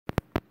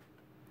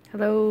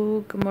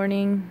Hello, good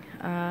morning.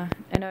 I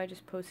know I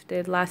just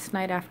posted last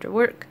night after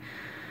work.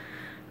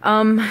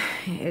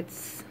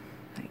 It's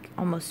like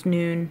almost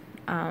noon,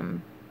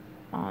 on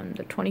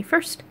the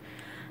 21st.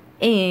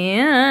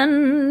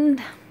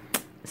 And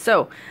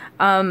so,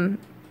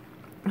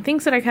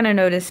 things that I kind of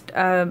noticed,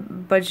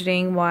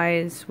 budgeting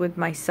wise with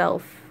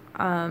myself,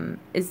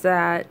 is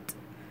that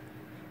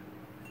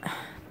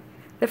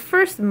the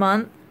first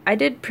month I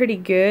did pretty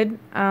good,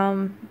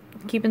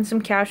 keeping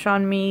some cash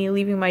on me,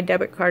 leaving my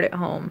debit card at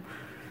home.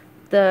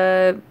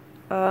 I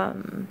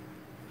don't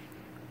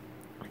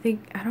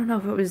know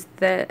if it was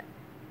the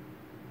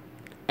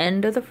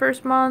end of the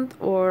first month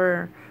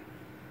or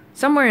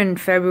somewhere in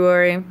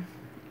February.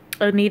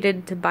 I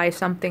needed to buy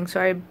something,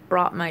 so I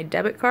brought my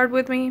debit card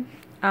with me.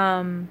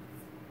 It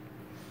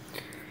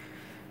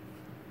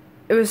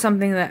was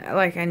something that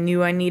I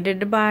knew I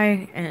needed to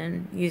buy,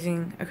 and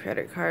using a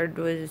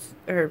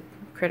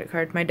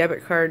my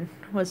debit card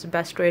was the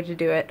best way to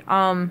do it.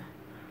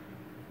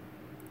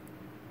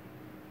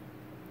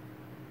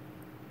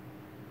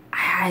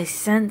 I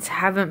since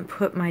haven't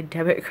put my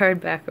debit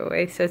card back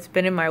away, so it's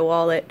been in my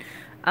wallet.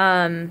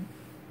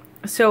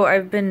 So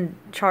I've been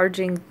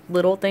charging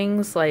little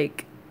things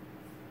like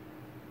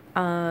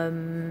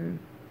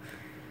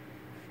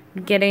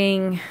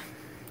getting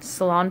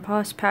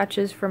Salonpas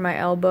patches for my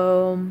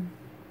elbow.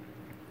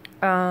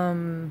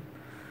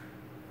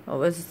 What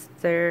was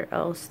there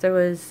else? There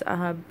was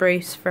a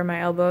brace for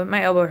my elbow.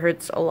 My elbow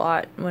hurts a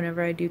lot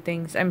whenever I do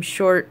things. I'm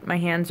short, my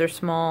hands are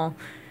small.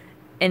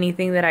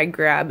 Anything that I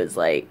grab is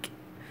when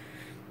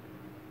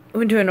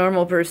to a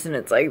normal person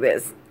it's like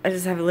this. I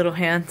just have little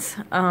hands.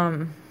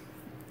 And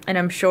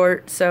I'm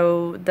short,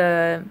 so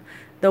the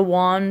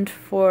wand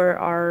for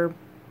our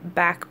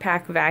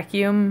backpack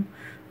vacuum,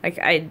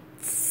 I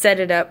set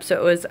it up so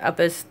it was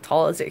up as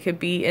tall as it could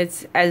be.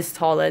 It's as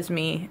tall as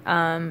me.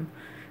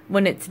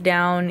 When it's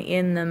down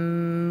in the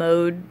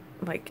mode,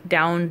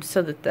 down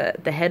so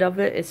that the head of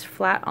it is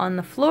flat on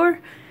the floor,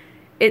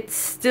 it's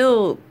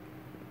still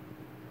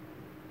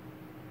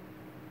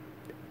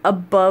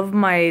above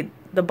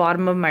the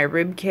bottom of my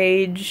rib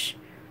cage,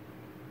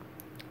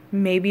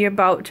 maybe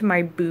about to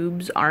my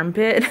boobs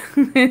armpit.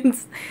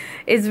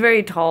 It's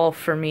very tall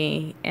for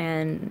me,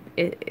 and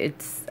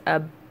it's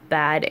a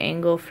bad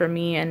angle for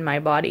me and my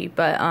body.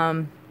 But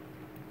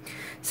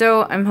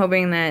so I'm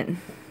hoping that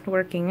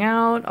working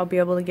out, I'll be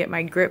able to get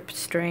my grip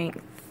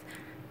strength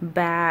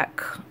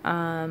back.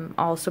 I'll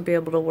also be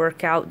able to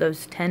work out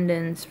those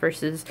tendons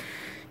versus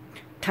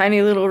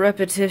tiny little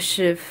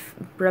repetitive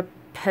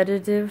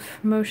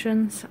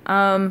motions.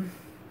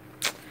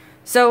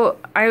 So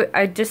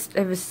I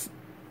was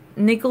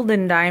nickel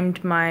and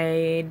dimed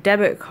my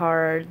debit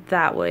card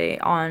that way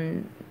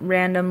on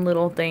random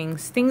little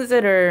things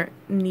that are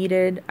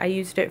needed. I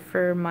used it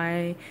for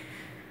my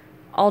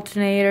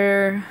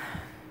alternator.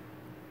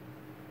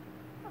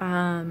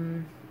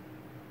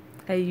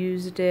 I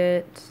used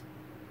it.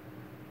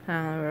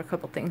 There were a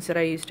couple things that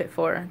I used it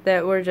for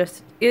that were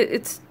just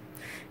it's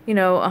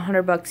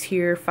 $100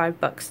 here,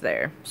 $5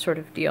 there, sort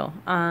of deal.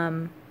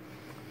 I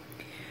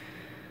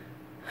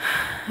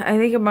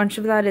think a bunch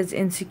of that is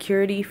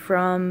insecurity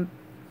from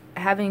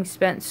having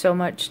spent so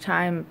much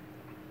time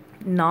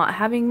not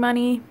having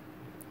money.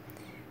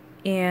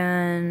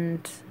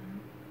 And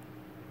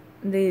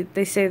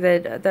they say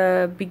that at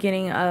the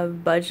beginning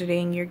of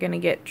budgeting, you're going to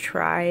get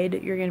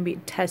tried, you're going to be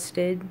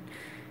tested,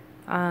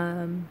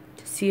 to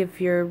see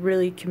if you're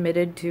really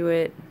committed to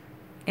it.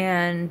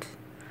 And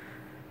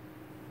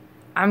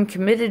I'm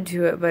committed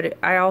to it, but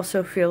I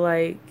also feel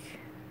like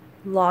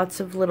lots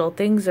of little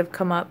things have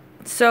come up.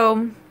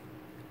 So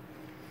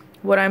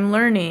what I'm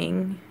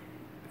learning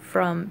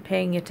from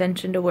paying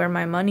attention to where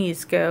my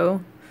monies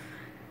go,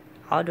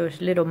 all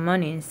those little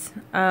monies,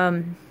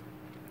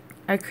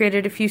 I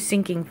created a few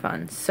sinking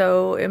funds.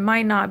 So it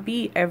might not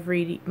be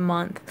every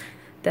month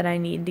that I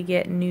need to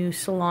get new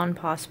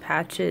Salonpas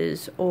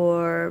patches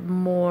or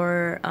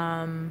more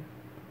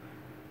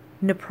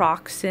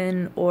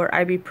naproxen or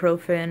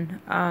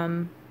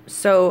ibuprofen.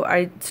 So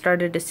I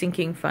started a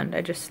sinking fund.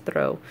 I just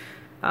throw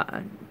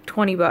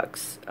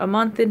 $20 a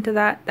month into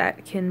that.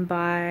 That can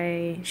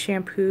buy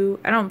shampoo.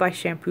 I don't buy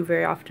shampoo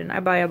very often.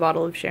 I buy a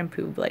bottle of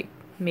shampoo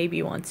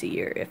maybe once a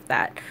year, if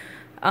that.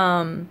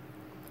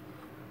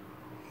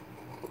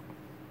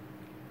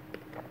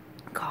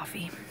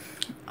 Coffee.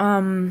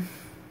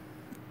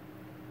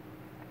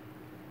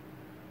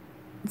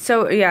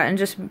 So yeah, and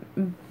just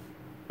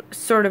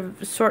sort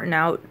of sorting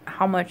out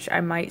how much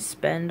I might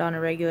spend on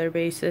a regular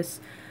basis.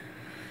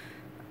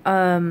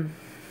 Yeah,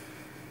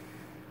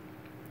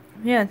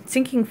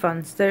 sinking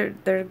funds. They're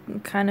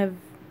kind of,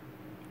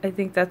 I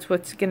think that's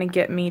what's gonna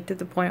get me to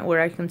the point where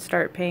I can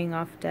start paying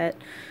off debt.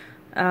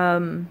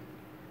 A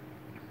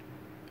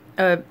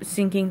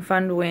sinking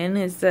fund win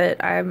is that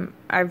I'm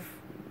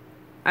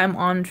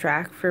on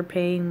track for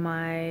paying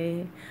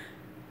my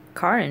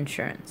car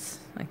insurance.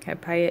 I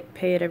pay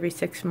it every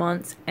 6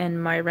 months,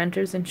 and my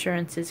renter's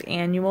insurance is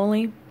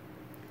annually.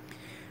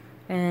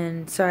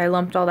 And so I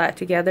lumped all that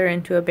together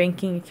into a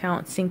banking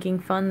account sinking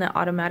fund that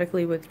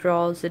automatically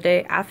withdraws the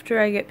day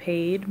after I get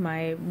paid,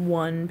 my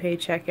one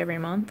paycheck every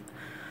month.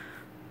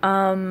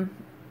 I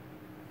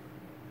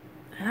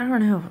don't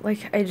know,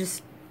 like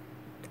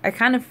I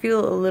kind of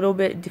feel a little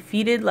bit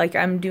defeated, like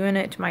I'm doing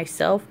it to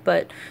myself,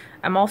 but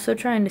I'm also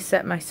trying to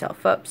set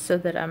myself up so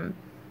that I'm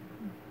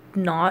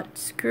not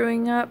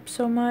screwing up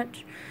so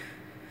much.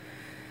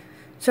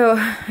 So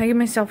I give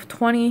myself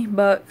 20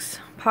 bucks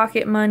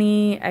pocket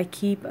money. I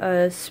keep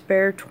a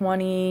spare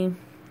 20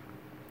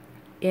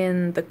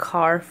 in the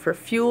car for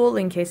fuel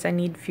in case I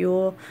need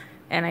fuel,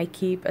 and I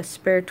keep a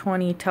spare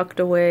 20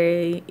 tucked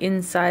away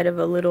inside of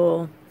a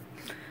little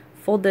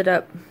folded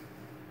up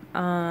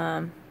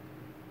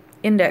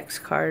index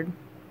card,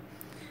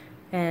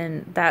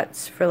 and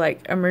that's for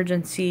like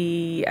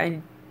emergency.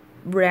 I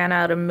ran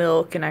out of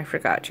milk and I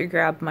forgot to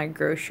grab my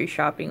grocery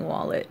shopping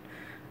wallet.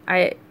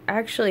 I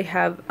actually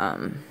have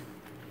I'll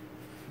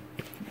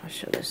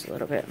show this a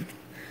little bit.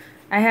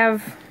 I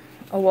have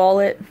a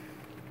wallet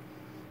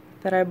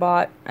that I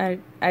bought. I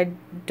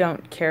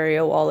don't carry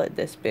a wallet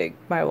this big.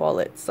 My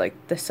wallet's like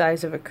the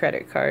size of a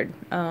credit card.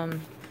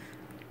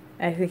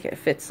 I think it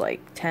fits like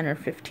 10 or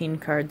 15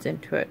 cards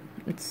into it.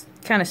 It's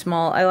kind of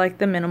small. I like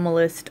the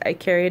minimalist. I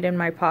carry it in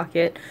my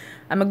pocket.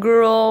 I'm a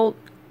girl.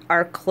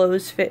 Our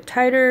clothes fit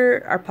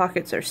tighter. Our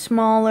pockets are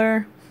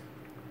smaller.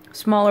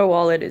 Smaller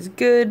wallet is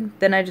good.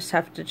 Then I just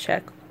have to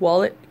check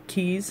wallet,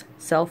 keys,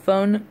 cell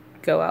phone,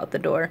 go out the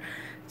door.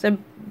 So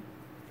I'm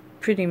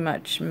pretty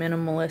much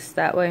minimalist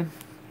that way.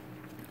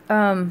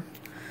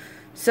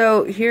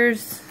 So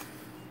here's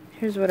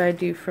what I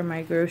do for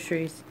my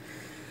groceries.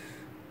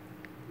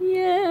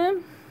 Yeah.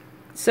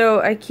 So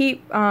I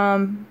keep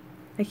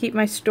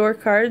my store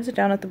cards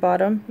down at the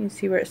bottom. You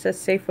see where it says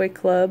Safeway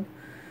Club.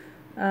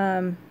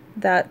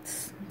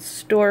 That's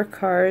store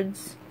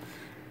cards.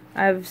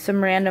 I have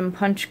some random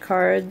punch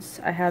cards.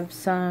 I have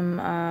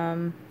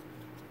some,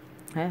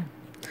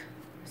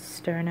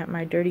 staring at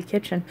my dirty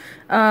kitchen.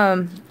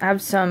 I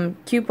have some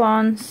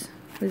coupons.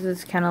 This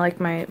is kind of like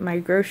my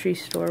grocery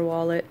store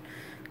wallet.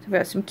 So I've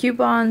got some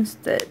coupons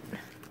that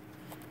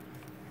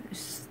I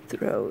just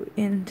throw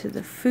into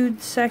the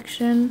food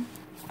section.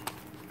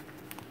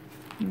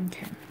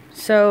 Okay.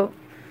 So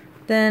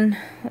then,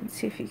 let's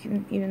see if you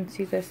can even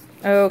see this.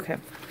 Oh, okay.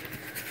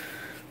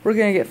 We're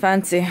gonna get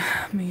fancy.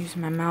 I'm gonna use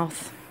my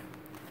mouth.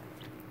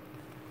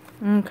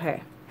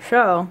 Okay,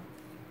 so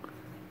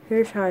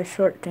here's how I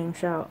sort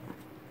things out.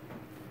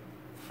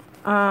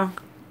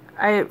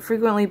 I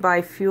frequently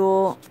buy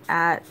fuel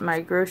at my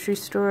grocery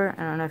store.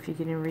 I don't know if you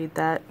can even read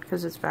that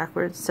because it's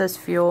backwards. It says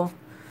fuel,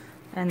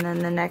 and then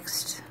the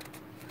next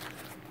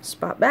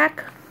spot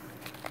back,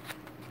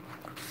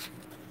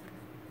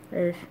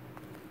 there's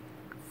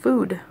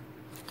food.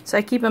 So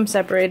I keep them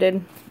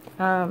separated.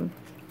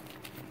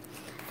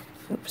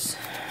 Oops,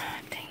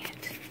 dang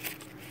it.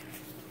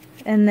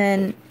 And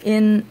then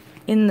in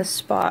the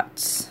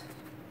spots,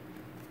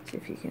 see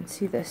if you can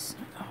see this.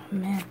 Oh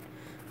man,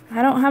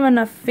 I don't have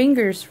enough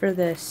fingers for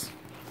this.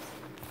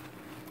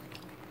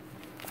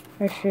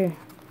 I see.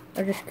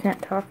 I just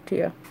can't talk to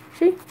you.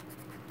 See?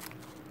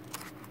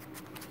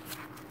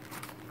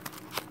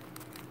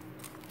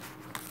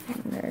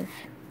 And there's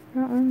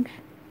that one.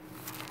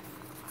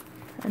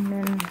 And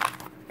then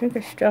I think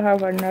I still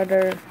have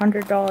another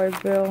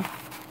 $100 bill.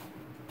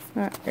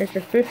 There's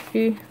a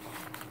 50,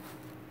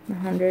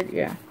 100,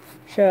 yeah.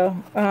 So,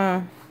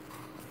 I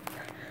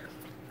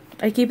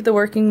keep the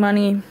working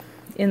money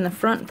in the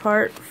front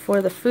part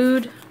for the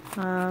food,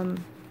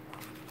 and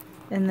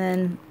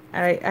then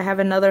I have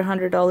another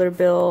 $100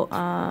 bill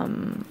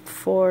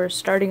for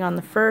starting on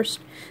the 1st.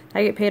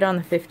 I get paid on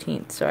the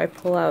 15th, so I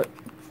pull out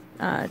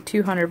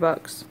 200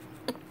 bucks.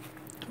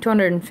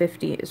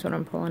 250 is what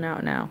I'm pulling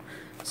out now.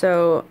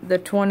 So the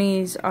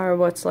 20s are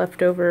what's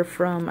left over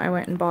from, I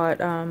went and bought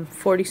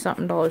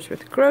 40-something dollars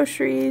worth of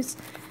groceries,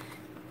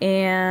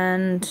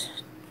 and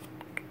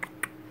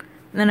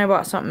then I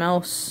bought something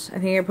else. I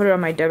think I put it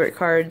on my debit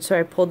card, so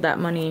I pulled that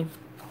money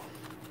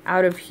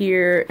out of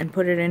here and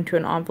put it into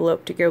an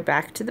envelope to go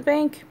back to the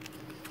bank.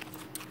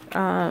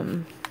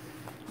 I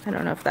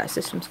don't know if that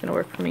system's gonna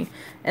work for me.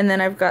 And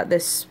then I've got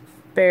this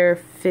spare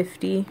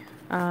 50.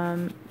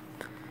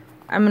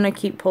 I'm gonna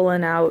keep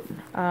pulling out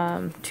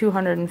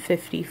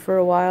 250 for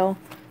a while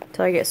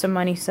till I get some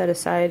money set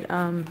aside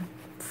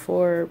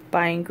for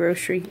buying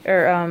grocery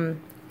or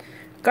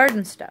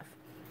garden stuff.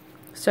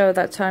 So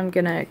that's how I'm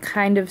gonna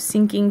kind of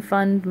sinking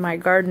fund my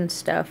garden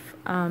stuff.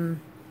 And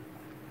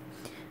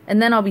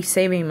then I'll be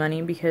saving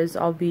money because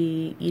I'll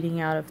be eating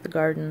out of the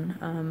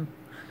garden.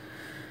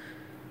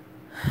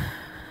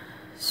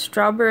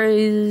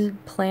 Strawberry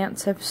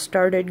plants have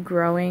started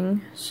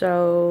growing,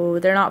 so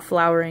they're not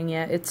flowering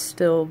yet. It's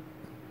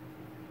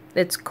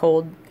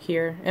cold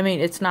here. I mean,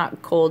 it's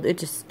not cold,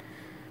 it's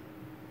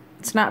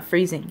not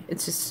freezing.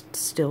 It's just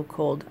still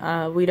cold.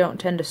 We don't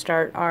tend to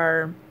start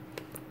our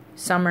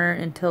summer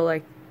until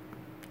like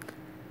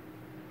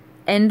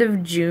end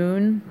of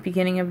June,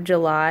 beginning of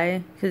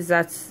July, because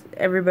that's,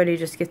 everybody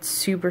just gets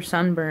super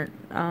sunburnt.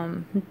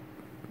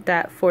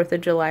 that 4th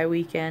of July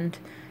weekend.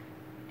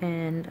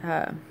 And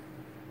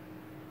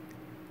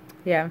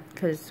yeah,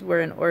 because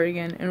we're in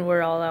Oregon and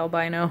we're all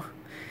albino.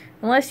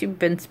 Unless you've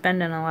been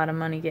spending a lot of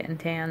money getting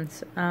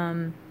tans.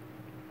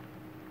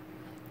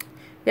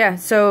 Yeah,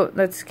 so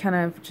that's kind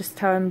of just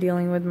how I'm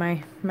dealing with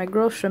my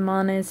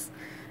groceries.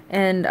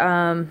 And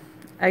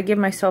I give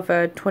myself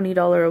a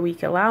 $20 a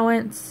week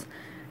allowance.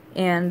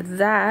 And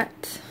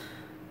that,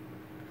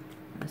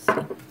 let's see,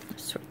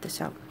 let's sort this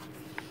out.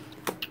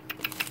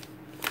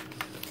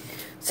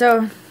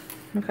 So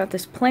I've got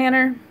this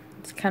planner.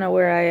 It's kind of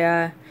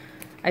where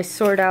I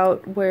sort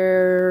out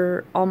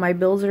where all my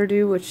bills are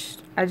due, which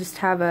I just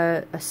have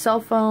a cell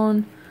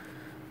phone.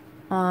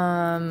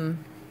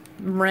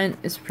 Rent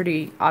is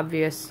pretty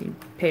obvious. You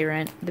pay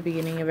rent at the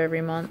beginning of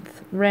every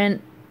month.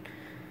 Rent,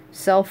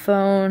 cell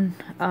phone,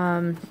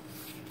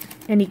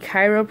 any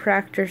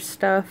chiropractor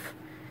stuff,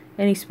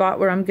 any spot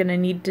where I'm gonna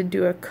need to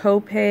do a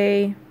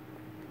copay.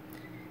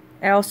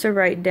 I also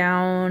write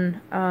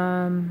down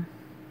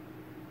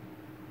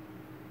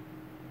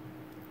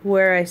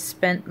where I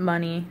spent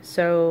money.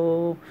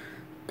 So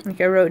like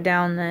I wrote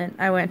down that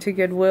I went to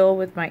Goodwill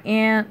with my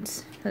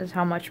aunt. That's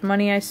how much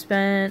money I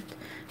spent.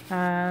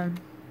 So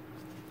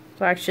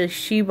actually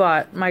she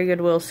bought my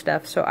Goodwill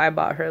stuff, so I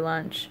bought her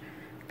lunch.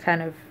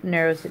 Kind of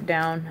narrows it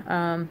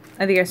down.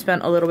 I think I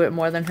spent a little bit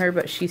more than her,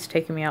 but she's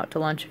taken me out to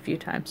lunch a few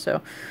times.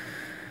 So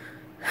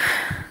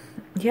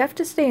you have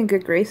to stay in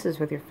good graces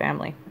with your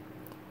family.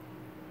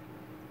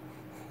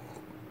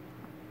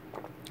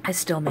 I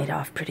still made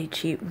off pretty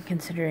cheap,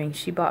 considering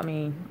she bought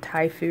me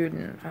Thai food,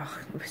 and oh,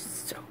 it was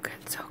so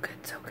good, so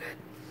good, so good.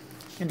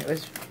 And it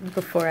was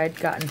before I'd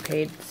gotten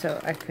paid,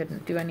 so I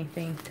couldn't do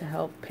anything to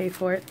help pay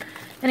for it.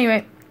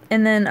 Anyway,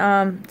 and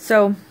then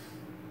so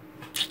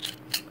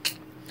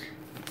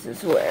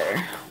this is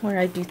where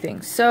I do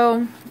things.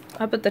 So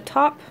up at the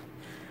top,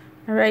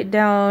 I write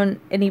down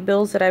any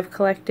bills that I've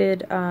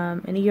collected,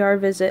 an ER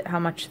visit, how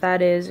much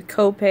that is, a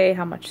copay,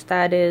 how much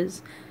that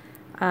is,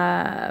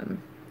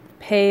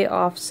 pay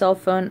off cell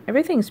phone.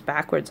 Everything's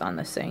backwards on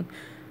this thing.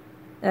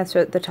 That's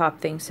what the top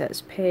thing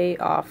says, pay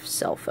off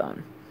cell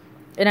phone.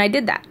 And I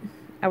did that.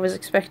 I was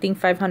expecting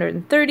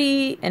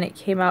 $530 and it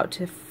came out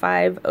to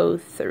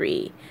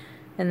 $503.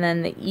 And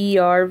then the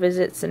ER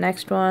visit's the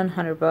next one,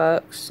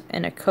 $100,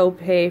 and a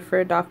copay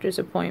for a doctor's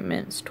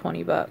appointment is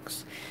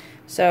 $20.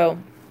 So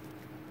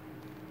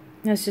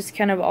that's just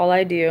kind of all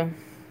I do.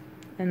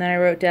 And then I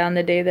wrote down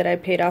the day that I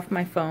paid off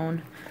my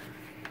phone.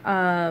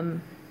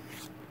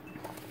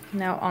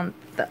 Now on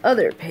the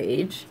other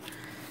page,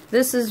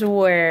 this is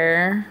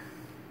where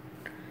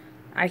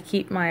I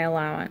keep my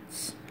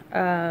allowance.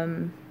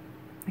 I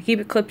keep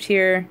it clipped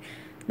here.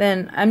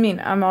 Then, I mean,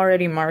 I'm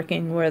already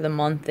marking where the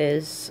month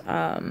is.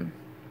 And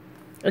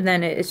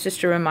then it's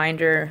just a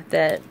reminder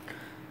that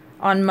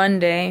on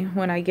Monday,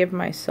 when I give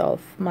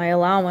myself my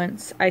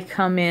allowance, I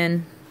come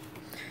in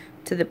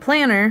to the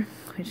planner,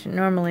 which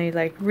normally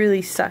like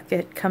really suck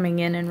at coming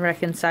in and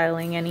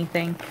reconciling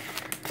anything.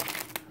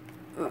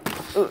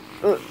 So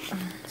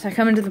I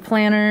come into the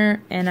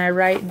planner and I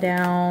write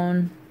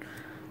down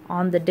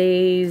on the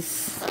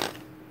days,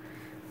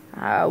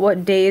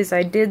 what days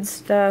I did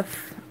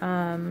stuff.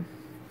 I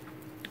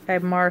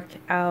mark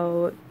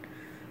out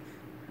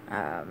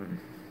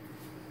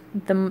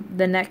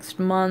the next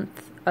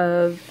month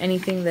of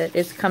anything that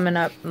is coming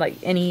up, like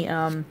any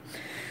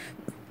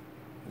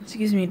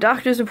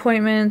doctor's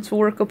appointments,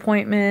 work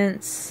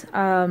appointments,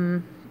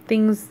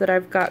 things that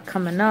I've got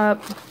coming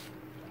up.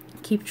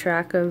 Keep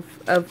track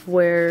of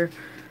where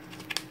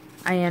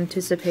I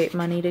anticipate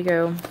money to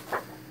go.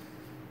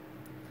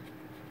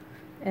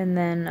 And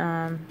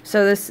then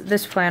so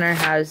this planner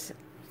has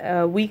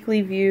a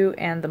weekly view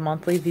and the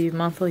monthly view.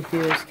 Monthly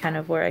view is kind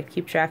of where I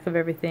keep track of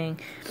everything.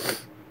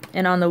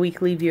 And on the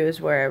weekly view is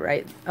where I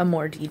write a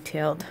more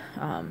detailed,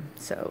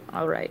 so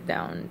I'll write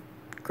down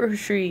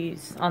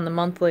groceries on the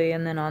monthly,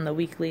 and then on the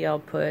weekly I'll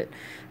put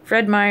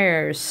Fred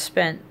Meyers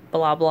spent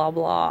blah blah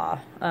blah,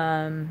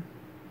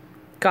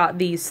 got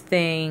these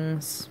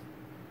things,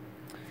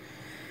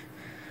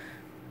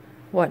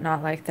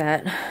 whatnot like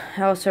that.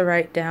 I also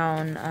write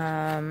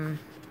down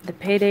the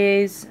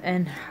paydays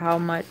and how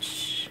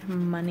much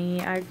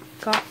money I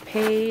got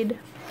paid.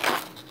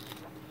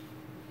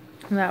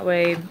 And that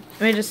way,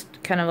 I mean, just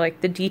kind of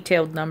like the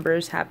detailed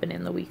numbers happen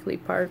in the weekly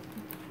part.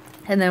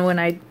 And then when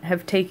I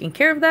have taken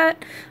care of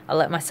that, I'll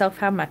let myself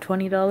have my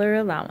 $20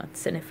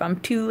 allowance. And if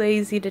I'm too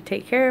lazy to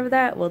take care of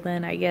that, well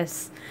then I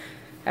guess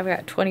I've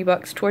got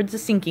 $20 towards a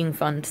sinking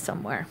fund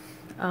somewhere.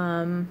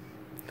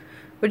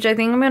 Which I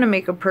think I'm going to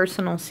make a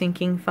personal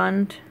sinking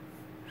fund.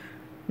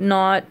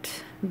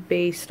 Not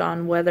based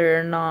on whether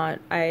or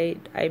not I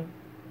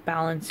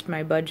balanced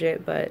my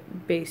budget, but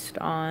based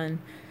on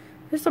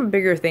there's some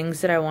bigger things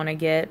that I want to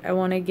get. I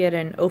want to get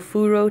an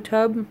ofuro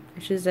tub,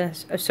 which is a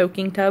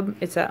soaking tub.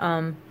 It's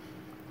a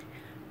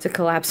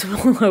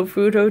collapsible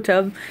ofuro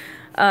tub.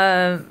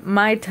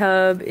 My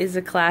tub is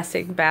a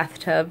classic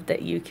bathtub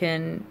that you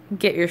can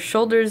get your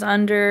shoulders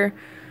under,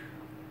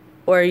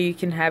 or you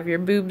can have your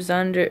boobs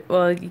under,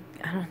 well, I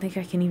don't think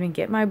I can even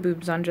get my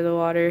boobs under the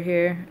water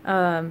here.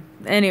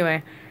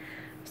 Anyway,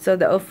 so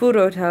the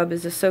ofuro tub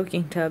is a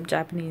soaking tub,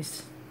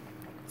 Japanese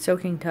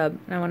soaking tub,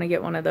 and I want to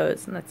get one of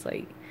those, and that's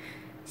like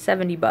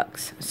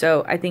 $70.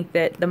 So I think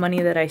that the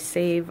money that I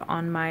save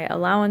on my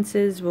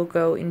allowances will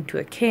go into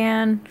a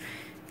can,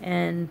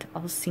 and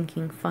I'll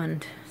sinking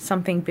fund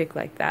something big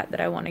like that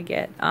I want to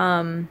get.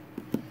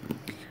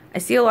 I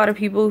see a lot of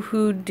people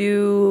who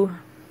do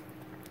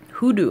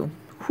voodoo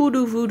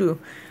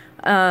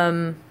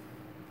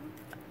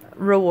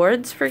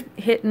rewards for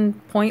hitting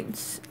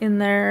points in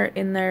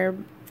their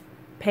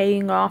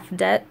paying off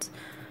debt.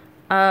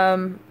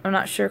 I'm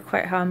not sure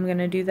quite how I'm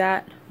gonna do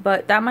that,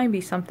 but that might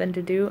be something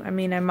to do. I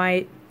mean, I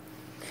might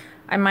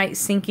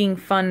sinking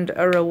fund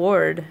a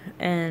reward,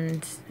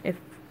 and if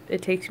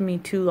it takes me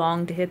too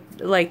long to hit,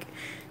 like,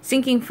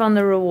 sinking fund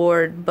the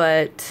reward,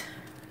 but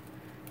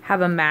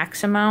have a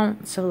max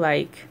amount. So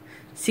like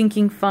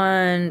sinking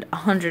fund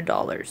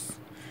 $100,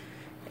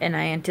 and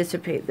I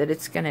anticipate that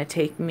it's gonna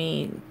take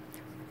me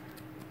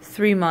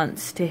 3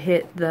 months to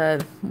hit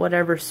the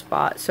whatever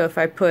spot. So if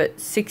I put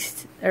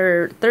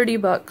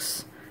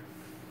 $30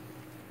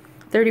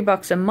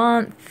 a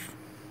month,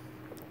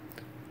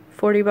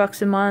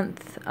 $40 a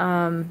month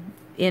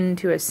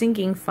into a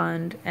sinking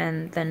fund,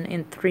 and then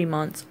in 3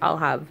 months I'll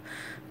have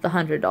the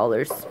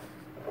 $100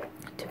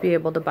 to be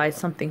able to buy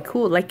something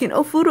cool, like an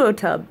ofuro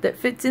tub that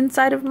fits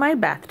inside of my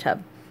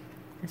bathtub.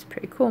 It's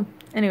pretty cool.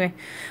 Anyway,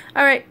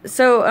 alright,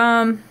 so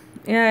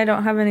yeah, I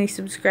don't have any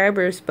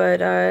subscribers,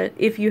 but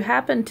if you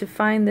happen to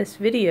find this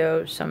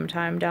video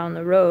sometime down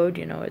the road,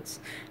 you know, it's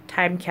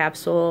time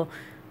capsule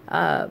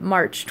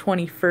March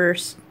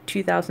 21st,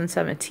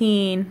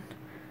 2017,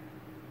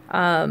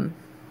 and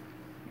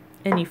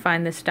you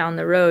find this down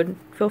the road,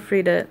 feel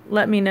free to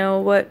let me know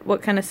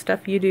what kind of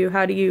stuff you do.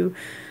 How do you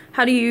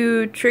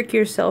trick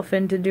yourself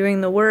into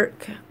doing the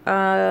work?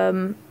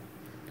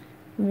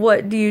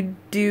 What do you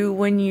do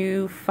when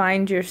you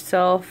find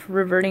yourself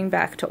reverting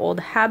back to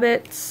old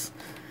habits?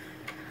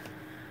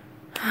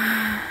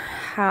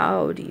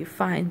 How do you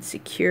find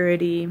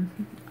security?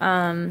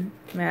 Yeah,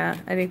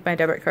 I think my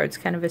debit card's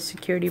kind of a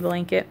security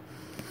blanket.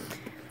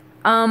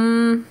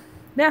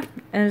 Yeah,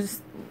 and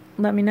just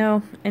let me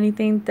know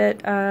anything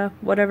that,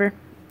 whatever.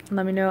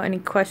 Let me know any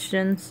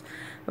questions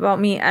about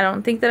me. I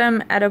don't think that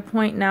I'm at a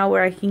point now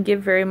where I can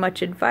give very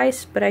much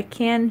advice, but I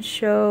can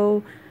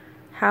show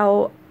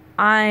how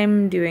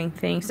I'm doing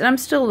things, and I'm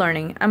still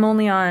learning. I'm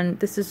only on,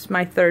 this is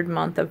my 3rd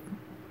month of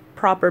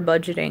proper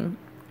budgeting.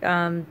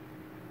 3rd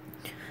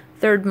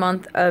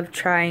month of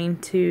trying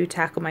to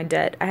tackle my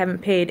debt. I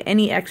haven't paid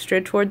any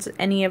extra towards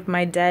any of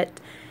my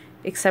debt,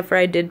 except for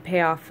I did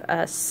pay off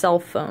a cell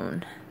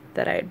phone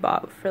that I had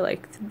bought for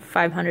like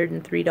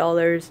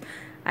 $503.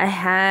 I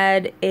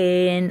had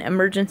an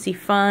emergency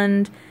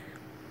fund,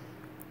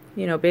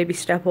 you know, baby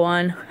step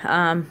 1,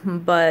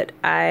 but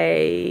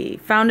I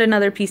found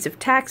another piece of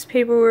tax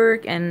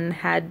paperwork and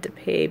had to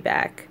pay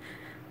back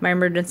my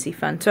emergency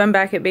fund. So I'm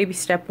back at baby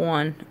step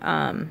 1,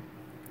 and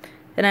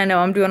I know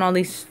I'm doing all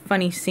these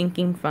funny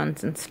sinking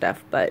funds and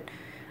stuff, but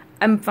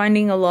I'm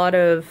finding a lot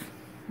of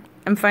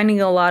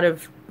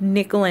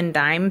nickel and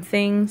dime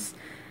things,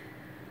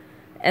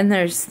 and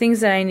there's things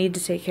that I need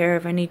to take care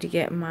of. I need to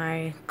get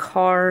my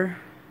car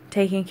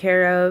taken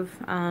care of,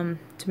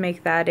 to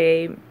make that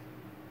a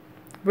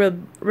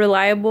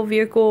reliable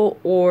vehicle,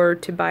 or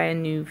to buy a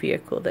new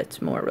vehicle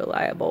that's more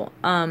reliable.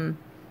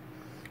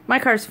 My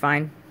car's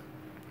fine.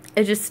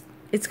 It's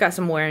got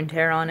some wear and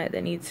tear on it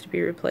that needs to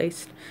be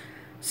replaced.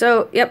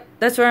 So, yep,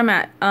 that's where I'm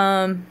at.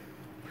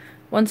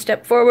 1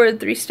 step forward,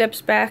 3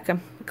 steps back.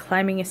 I'm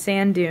climbing a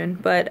sand dune,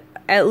 but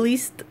at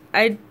least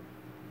I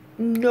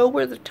know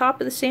where the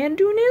top of the sand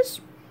dune is,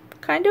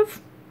 kind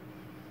of.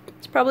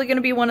 It's probably going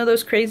to be one of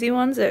those crazy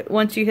ones that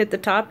once you hit the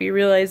top, you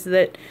realize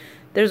that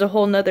there's a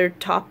whole nother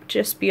top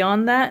just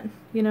beyond that,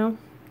 you know,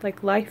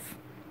 like life,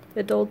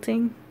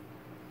 adulting.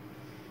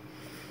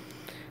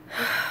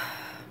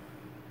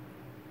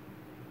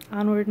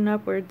 Onward and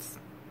upwards.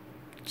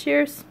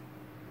 Cheers.